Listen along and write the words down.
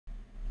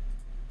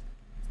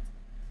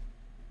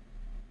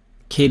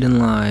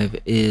Kdenlive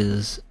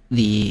is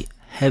the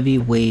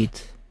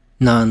heavyweight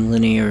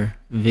non-linear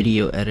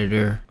video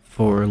editor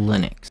for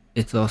Linux.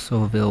 It's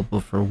also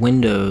available for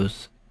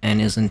Windows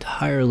and is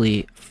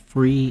entirely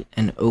free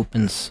and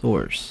open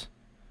source.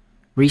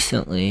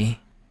 Recently,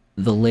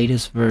 the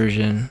latest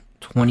version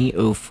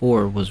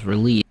 20.04 was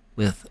released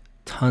with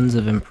tons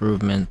of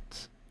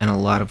improvements and a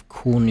lot of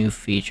cool new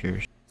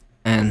features.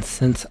 And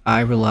since I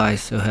rely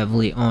so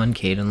heavily on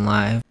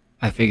Kdenlive,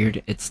 I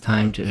figured it's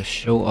time to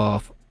show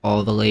off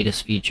all the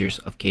latest features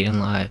of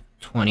Kdenlive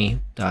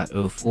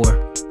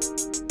 20.04.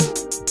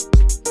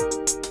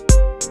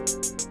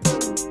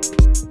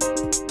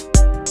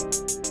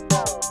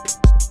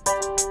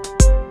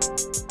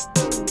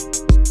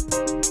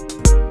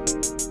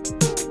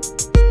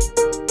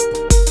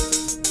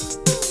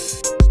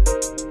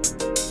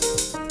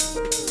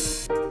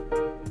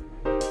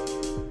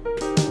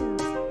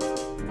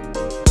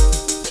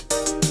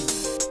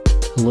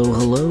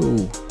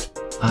 Hello,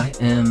 I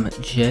am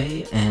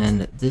Jay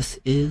and this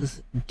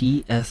is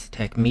DS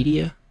Tech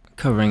Media,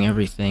 covering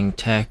everything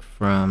tech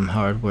from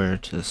hardware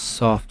to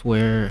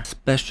software,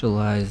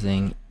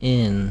 specializing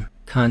in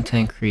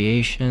content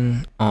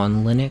creation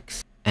on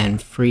Linux and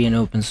free and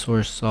open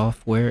source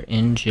software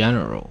in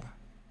general.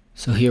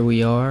 So here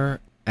we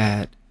are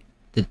at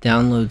the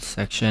download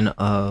section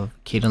of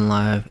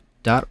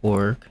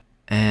Kdenlive.org,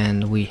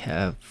 and we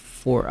have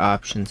four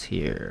options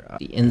here: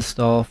 the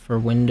install for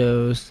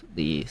Windows,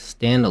 the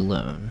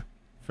standalone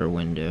for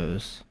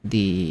Windows,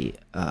 the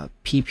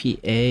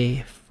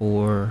PPA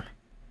for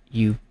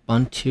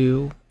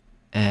Ubuntu,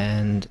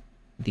 and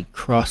the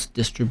cross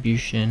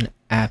distribution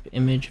app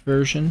image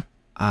version.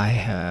 I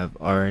have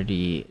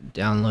already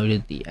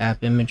downloaded the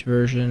app image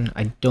version.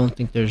 I don't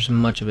think there's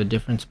much of a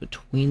difference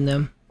between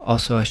them.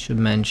 Also, I should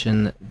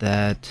mention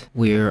that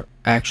we're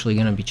actually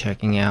going to be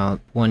checking out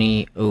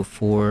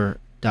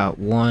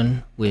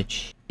 20.04.1,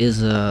 which is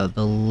the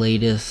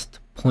latest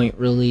point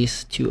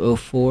release to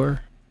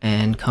 04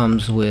 and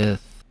comes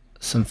with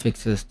some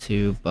fixes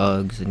to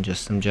bugs and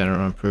just some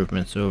general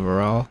improvements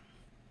overall.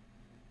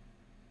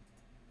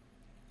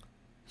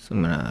 So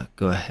I'm gonna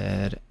go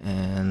ahead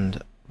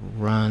and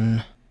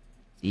run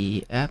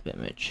the app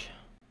image.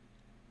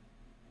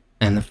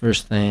 And the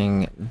first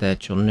thing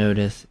that you'll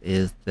notice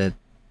is that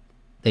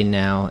they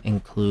now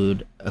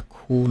include a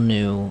cool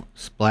new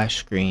splash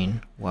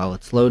screen while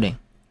it's loading.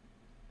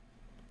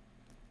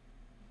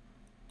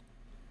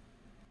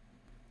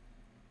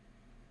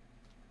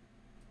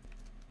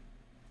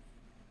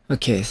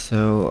 Okay,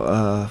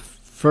 so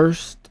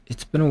first,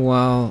 it's been a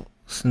while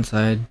since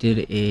I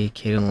did a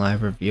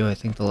Kdenlive review. I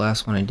think the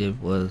last one I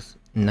did was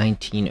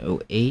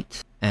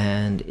 1908,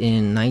 and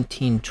in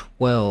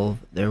 1912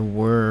 there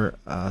were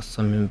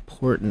some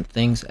important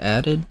things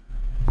added.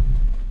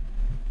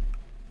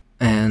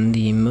 And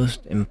the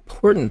most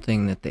important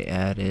thing that they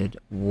added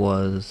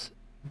was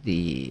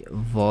the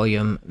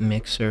volume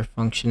mixer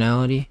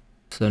functionality.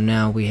 So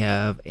now we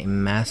have a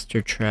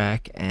master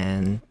track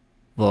and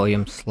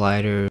volume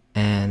slider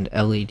and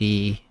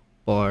LED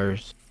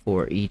bars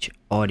for each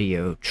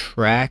audio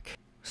track,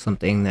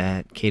 something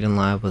that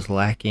Kdenlive was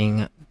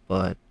lacking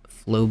but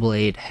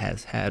Flowblade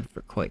has had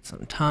for quite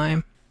some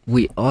time.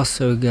 We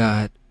also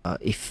got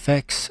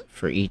effects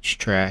for each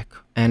track,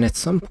 and at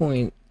some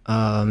point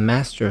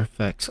Master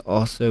Effects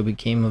also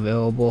became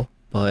available,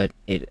 but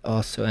it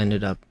also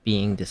ended up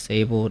being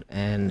disabled,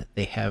 and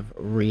they have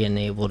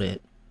re-enabled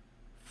it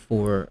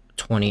for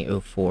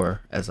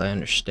 20.04 as I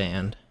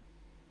understand.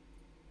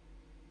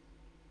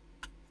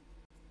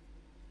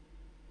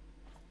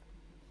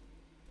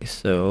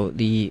 So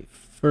the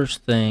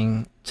first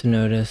thing to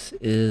notice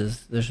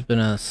is there's been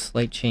a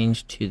slight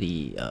change to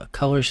the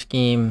color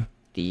scheme.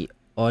 The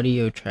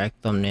audio track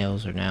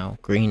thumbnails are now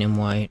green and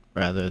white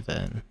rather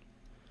than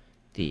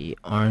the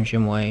orange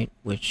and white,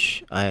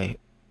 which I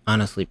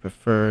honestly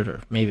preferred,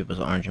 or maybe it was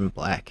orange and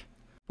black,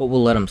 but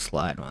we'll let them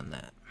slide on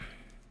that.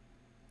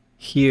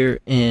 Here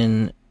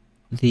in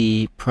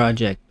the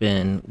project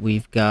bin,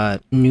 we've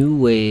got new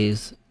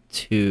ways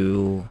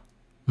to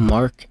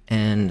mark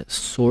and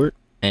sort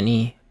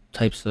any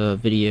types of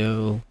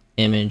video,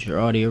 image, or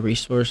audio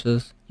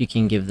resources. You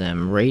can give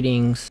them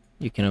ratings.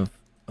 You can of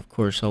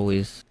course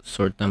always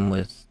sort them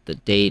with the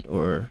date,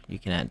 or you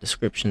can add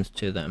descriptions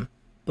to them.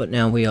 But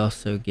now we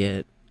also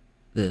get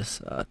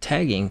this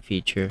tagging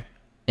feature.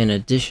 In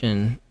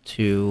addition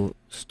to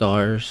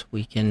stars,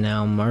 we can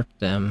now mark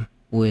them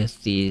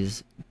with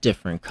these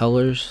different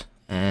colors,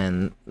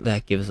 and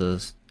that gives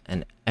us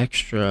an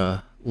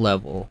extra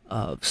level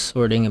of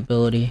sorting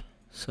ability.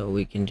 So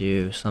we can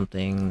do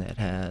something that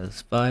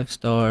has 5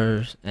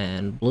 stars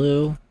and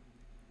blue,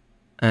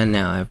 and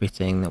now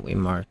everything that we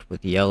marked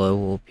with yellow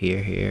will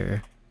appear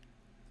here,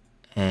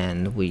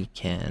 and we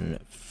can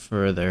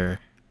further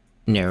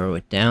narrow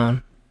it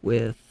down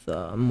with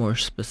more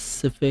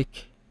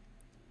specific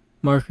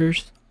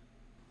markers.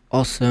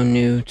 Also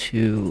new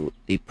to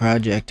the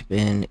project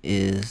bin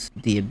is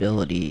the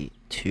ability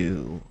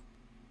to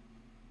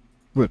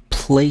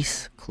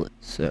replace clips.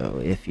 So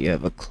if you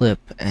have a clip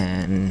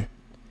and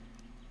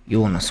you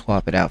want to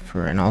swap it out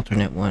for an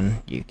alternate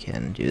one, you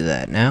can do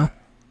that now.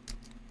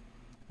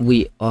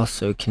 We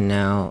also can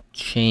now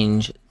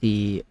change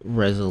the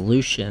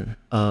resolution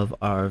of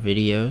our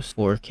videos.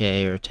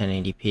 4K or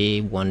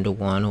 1080p,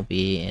 1:1 will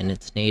be in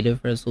its native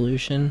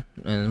resolution,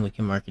 and we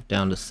can mark it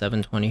down to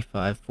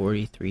 725,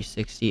 40,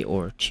 360,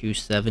 or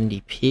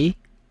 270p,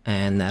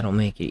 and that'll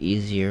make it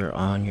easier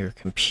on your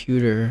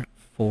computer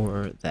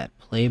for that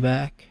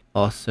playback.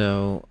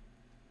 Also,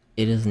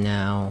 it is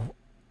now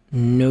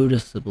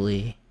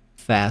noticeably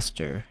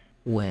faster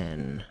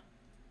when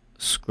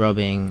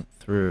scrubbing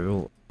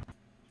through.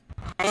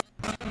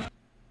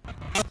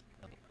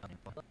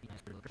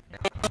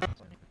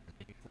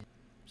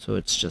 So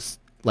it's just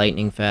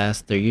lightning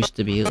fast. There used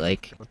to be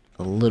like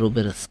a little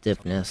bit of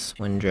stiffness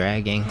when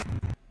dragging.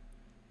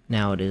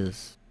 Now it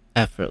is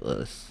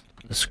effortless,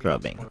 the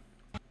scrubbing.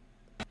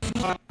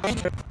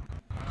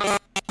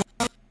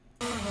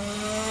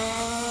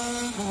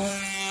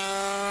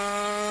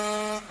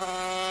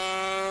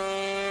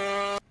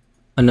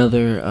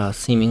 Another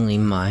seemingly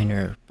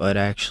minor but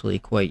actually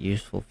quite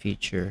useful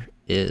feature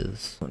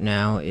is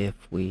now if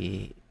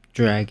we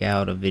drag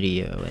out a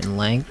video in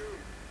length,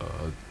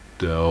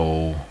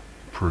 Dell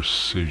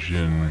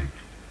Precision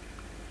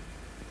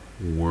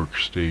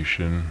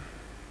Workstation.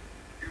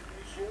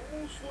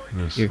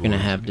 you're going to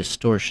have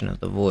distortion of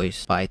the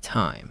voice by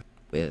time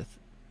with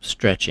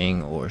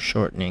stretching or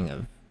shortening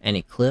of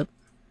any clip.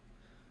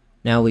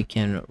 Now we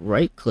can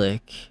right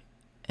click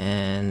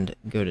and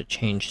go to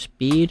change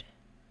speed,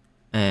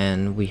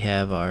 and we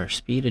have our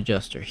speed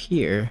adjuster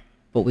here,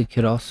 but we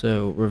could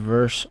also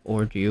reverse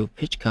or do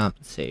pitch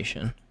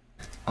compensation.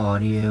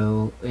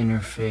 Audio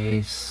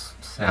interface,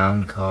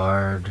 sound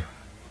card,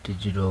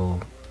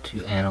 digital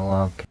to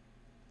analog,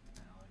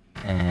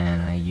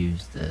 and I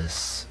use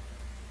this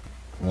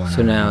one.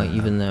 So now,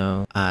 even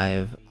though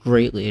I've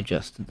greatly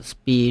adjusted the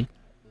speed,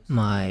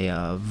 my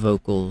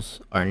vocals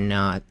are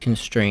not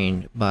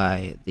constrained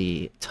by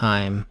the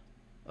time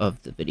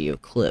of the video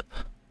clip.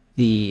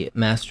 The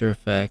Master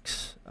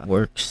Effects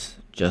works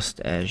just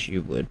as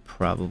you would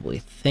probably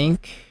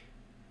think.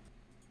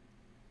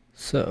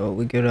 So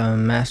we go to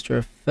Master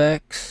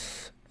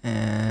Effects,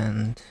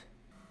 and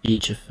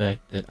each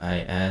effect that I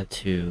add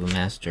to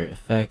Master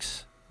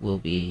Effects will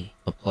be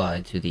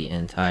applied to the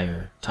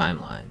entire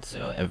timeline.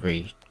 So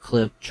every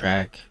clip,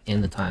 track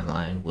in the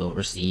timeline will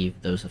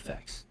receive those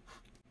effects.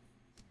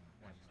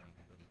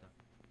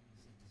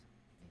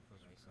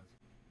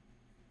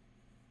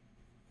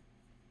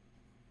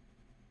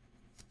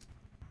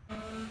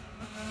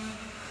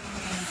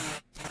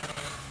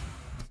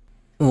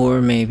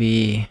 Or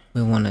maybe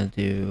we want to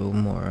do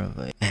more of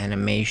an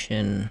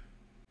animation.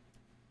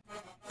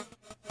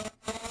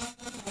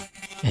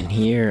 And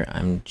here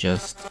I'm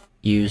just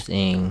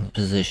using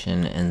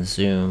position and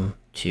zoom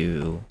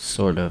to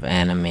sort of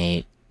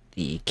animate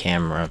the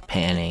camera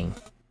panning.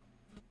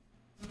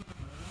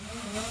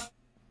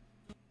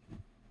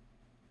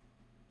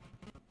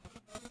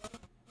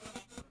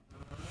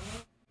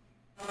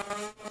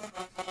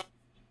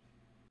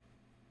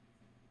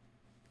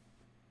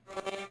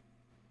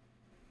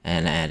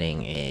 And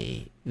adding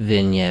a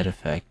vignette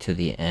effect to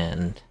the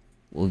end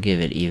will give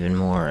it even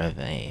more of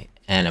an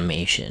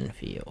animation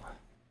feel.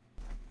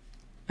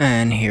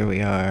 And here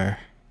we are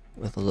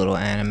with a little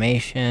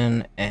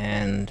animation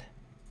and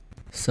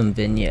some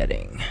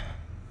vignetting.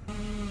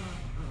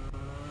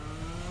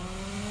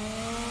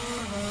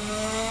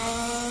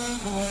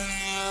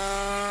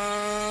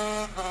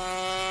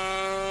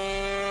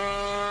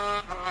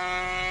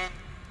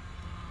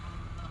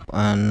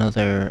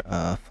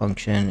 Another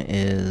function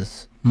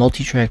is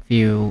multi-track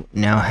view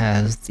now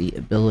has the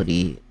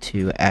ability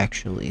to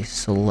actually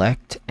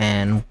select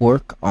and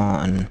work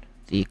on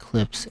the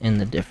clips in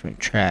the different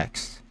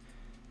tracks,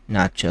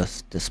 not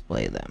just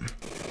display them.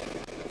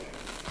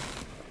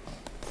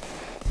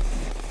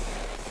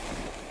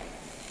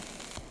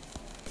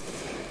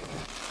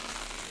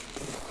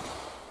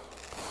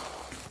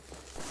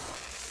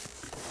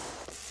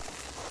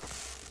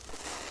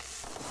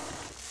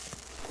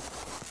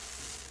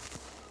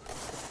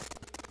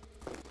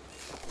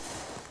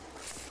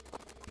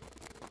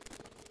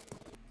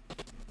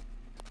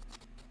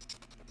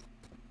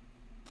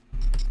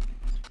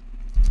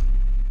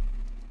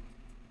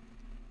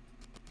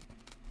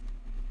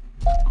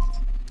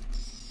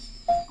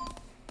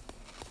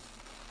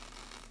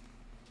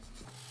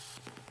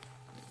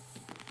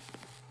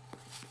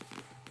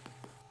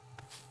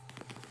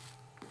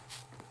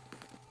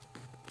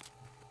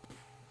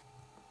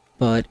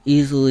 But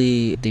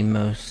easily the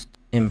most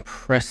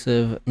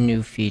impressive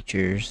new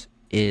features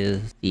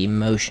is the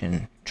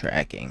motion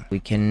tracking. We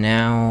can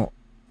now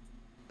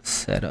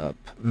set up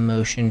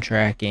motion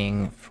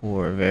tracking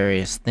for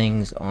various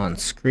things on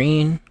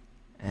screen,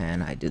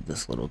 and I did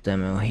this little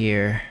demo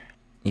here.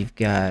 You've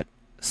got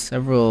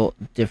several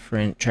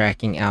different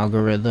tracking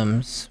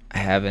algorithms I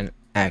haven't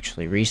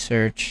actually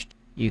researched.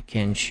 You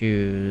can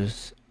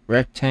choose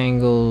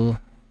rectangle,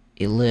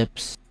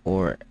 ellipse,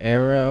 or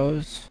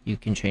arrows. You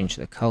can change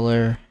the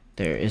color.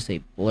 There is a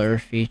blur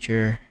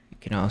feature. You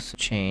can also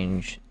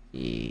change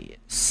the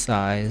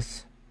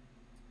size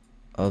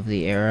of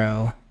the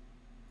arrow,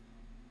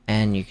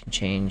 and you can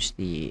change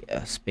the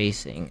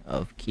spacing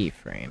of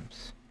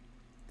keyframes.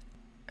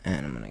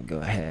 And I'm going to go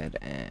ahead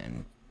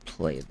and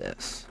play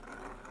this.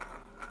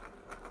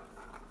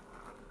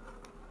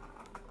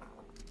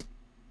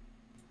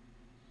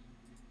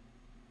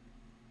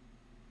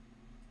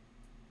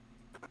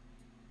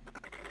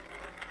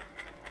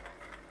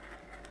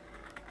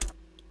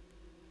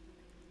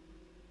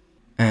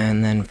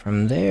 And then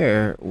from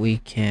there, we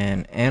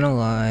can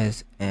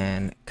analyze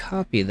and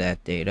copy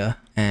that data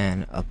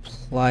and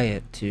apply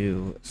it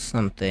to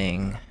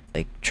something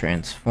like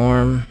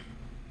transform.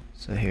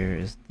 So here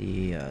is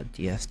the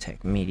DS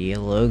Tech Media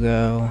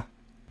logo.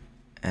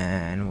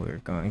 And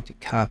we're going to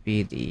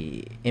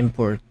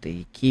import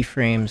the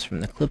keyframes from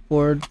the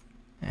clipboard.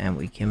 And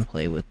we can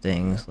play with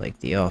things like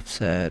the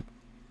offset,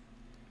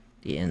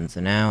 the ins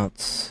and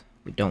outs.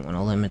 We don't want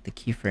to limit the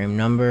keyframe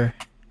number.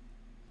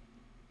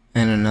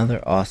 And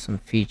another awesome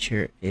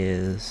feature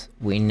is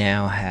we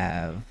now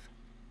have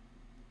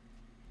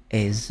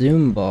a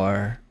zoom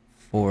bar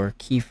for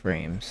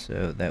keyframes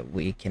so that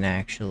we can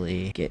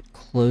actually get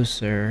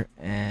closer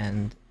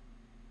and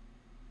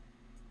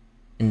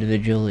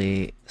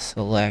individually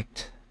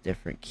select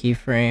different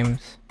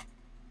keyframes.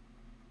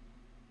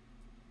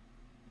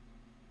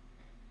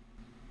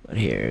 But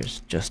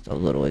here's just a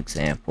little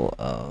example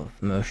of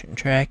motion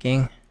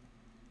tracking.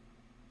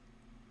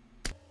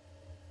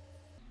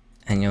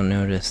 And you'll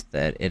notice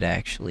that it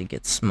actually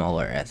gets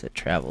smaller as it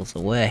travels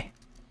away.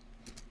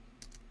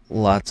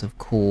 Lots of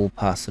cool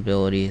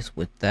possibilities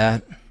with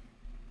that.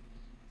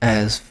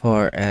 As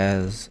far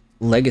as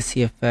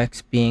legacy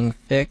effects being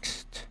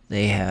fixed,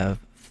 they have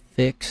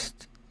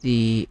fixed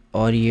the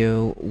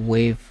audio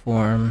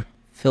waveform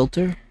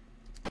filter.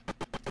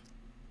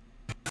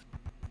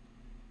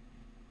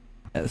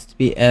 Has to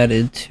be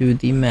added to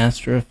the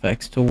master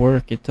effects to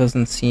work. It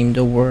doesn't seem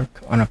to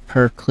work on a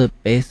per clip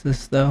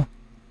basis though.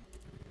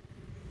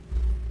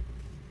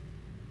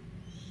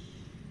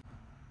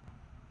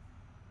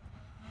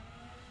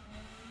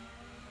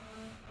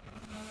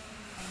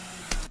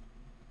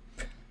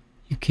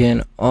 You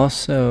can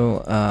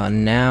also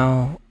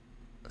now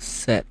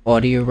set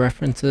audio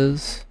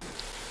references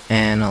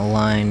and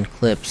align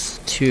clips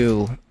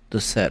to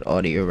the set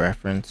audio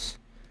reference,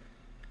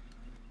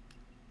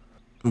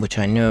 which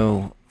I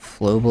know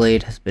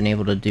Flowblade has been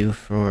able to do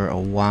for a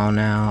while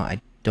now.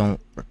 I don't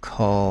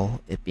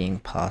recall it being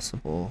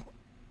possible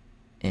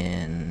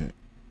in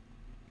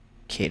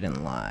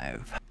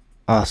Kdenlive.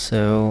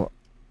 Also,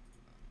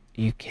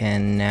 you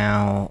can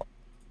now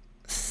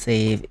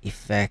save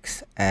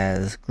effects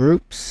as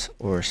groups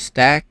or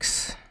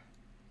stacks.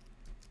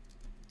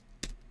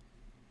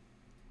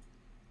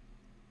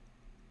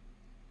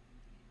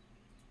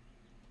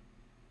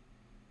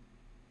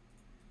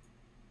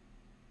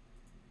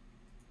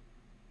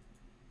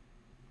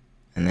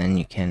 And then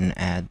you can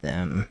add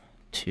them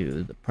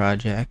to the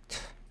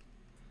project.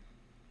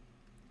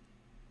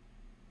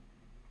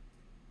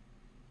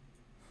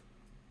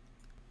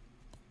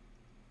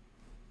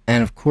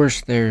 And of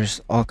course,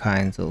 there's all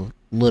kinds of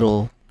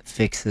little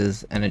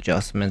fixes and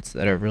adjustments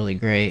that are really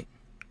great.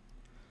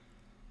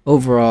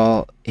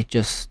 Overall, it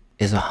just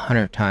is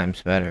 100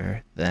 times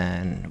better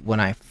than when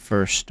I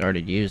first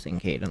started using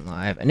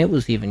Kdenlive, and it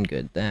was even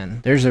good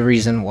then. There's a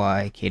reason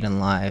why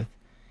Kdenlive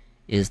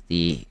is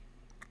the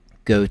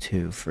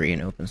go-to free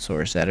and open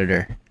source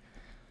editor.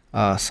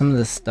 Some of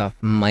this stuff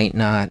might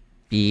not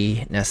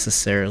be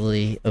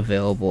necessarily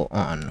available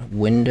on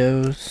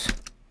Windows.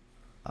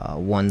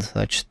 One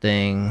such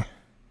thing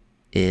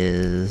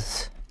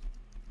is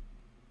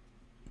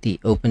the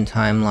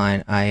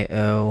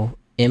OpenTimelineIO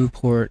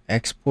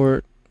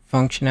import-export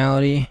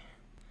functionality,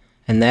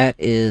 and that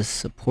is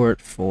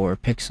support for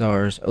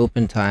Pixar's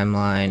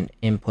OpenTimeline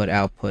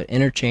input-output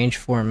interchange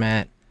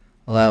format,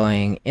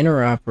 allowing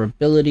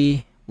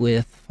interoperability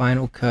with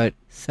Final Cut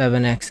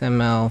 7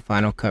 XML,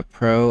 Final Cut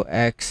Pro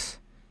X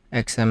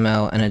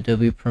XML, and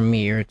Adobe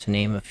Premiere, to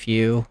name a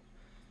few.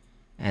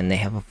 And they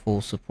have a full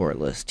support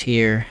list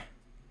here.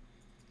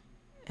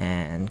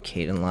 And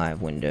Kdenlive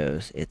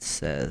Windows, it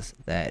says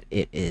that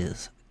it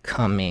is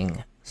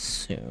coming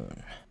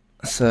soon.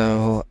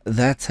 So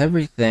that's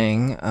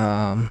everything.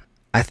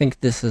 I think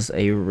this is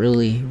a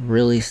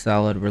really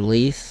solid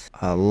release.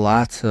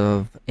 Lots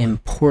of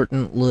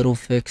important little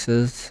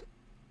fixes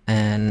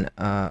and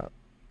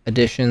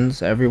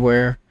additions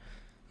everywhere.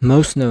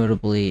 Most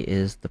notably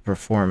is the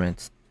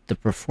performance. The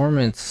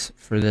performance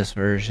for this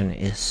version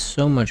is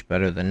so much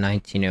better than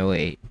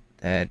 1908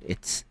 that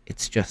it's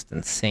just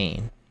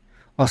insane.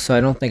 Also,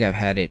 I don't think I've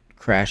had it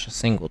crash a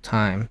single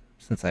time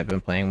since I've been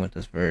playing with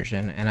this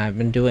version, and I've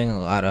been doing a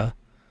lot of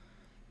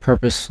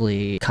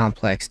purposely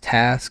complex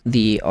tasks.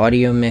 The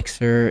audio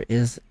mixer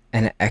is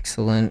an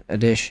excellent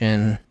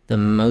addition. The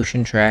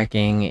motion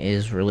tracking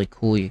is really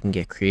cool. You can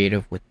get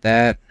creative with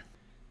that.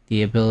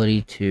 The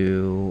ability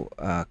to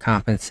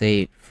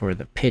compensate for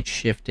the pitch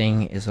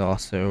shifting is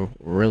also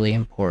really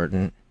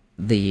important.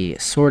 The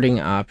sorting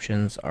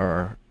options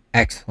are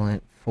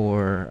excellent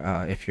for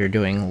if you're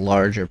doing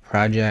larger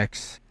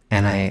projects,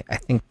 and I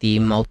think the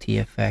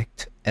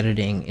multi-effect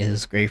editing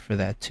is great for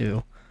that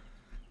too.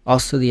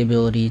 Also, the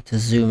ability to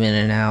zoom in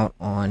and out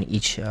on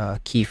each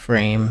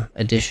keyframe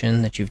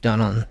addition that you've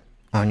done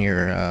on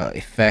your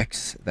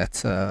effects.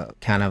 That's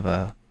kind of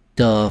a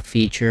duh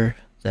feature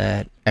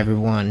that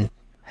everyone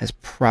has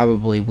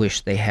probably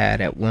wished they had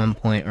at one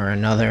point or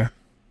another.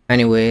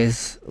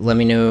 Anyways, let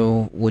me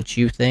know what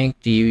you think.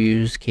 Do you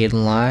use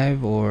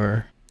Kdenlive,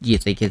 or do you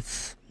think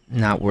it's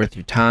not worth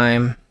your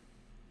time?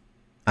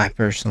 I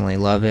personally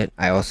love it.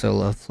 I also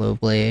love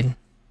Flowblade.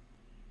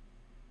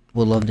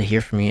 Would love to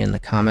hear from you in the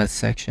comments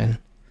section.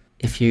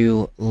 If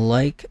you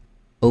like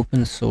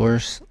open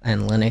source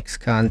and Linux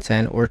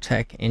content or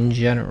tech in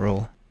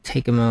general,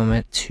 take a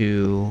moment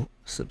to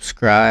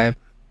subscribe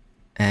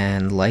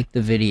and like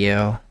the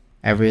video.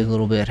 Every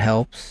little bit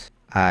helps.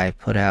 I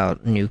put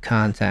out new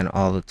content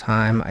all the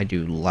time. I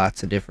do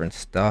lots of different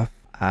stuff.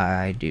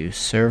 I do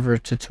server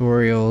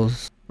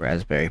tutorials,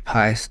 Raspberry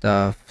Pi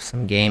stuff,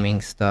 some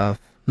gaming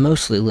stuff,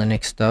 mostly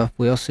Linux stuff.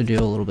 We also do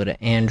a little bit of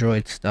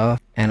Android stuff,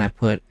 and I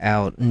put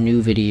out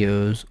new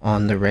videos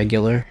on the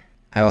regular.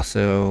 I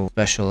also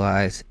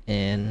specialize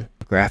in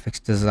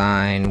graphics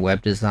design,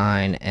 web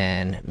design,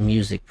 and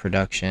music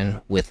production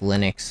with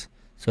Linux.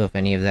 So if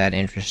any of that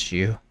interests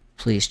you,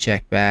 please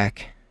check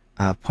back.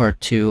 Part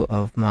 2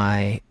 of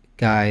my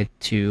guide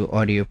to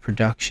audio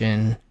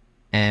production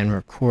and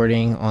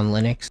recording on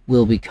Linux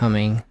will be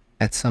coming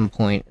at some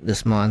point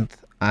this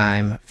month.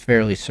 I'm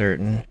fairly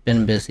certain.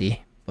 Been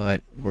busy,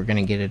 but we're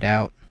gonna get it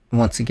out.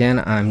 Once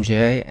again, I'm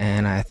Jay,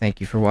 and I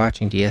thank you for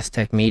watching DS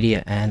Tech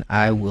Media, and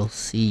I will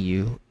see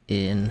you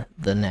in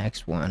the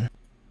next one.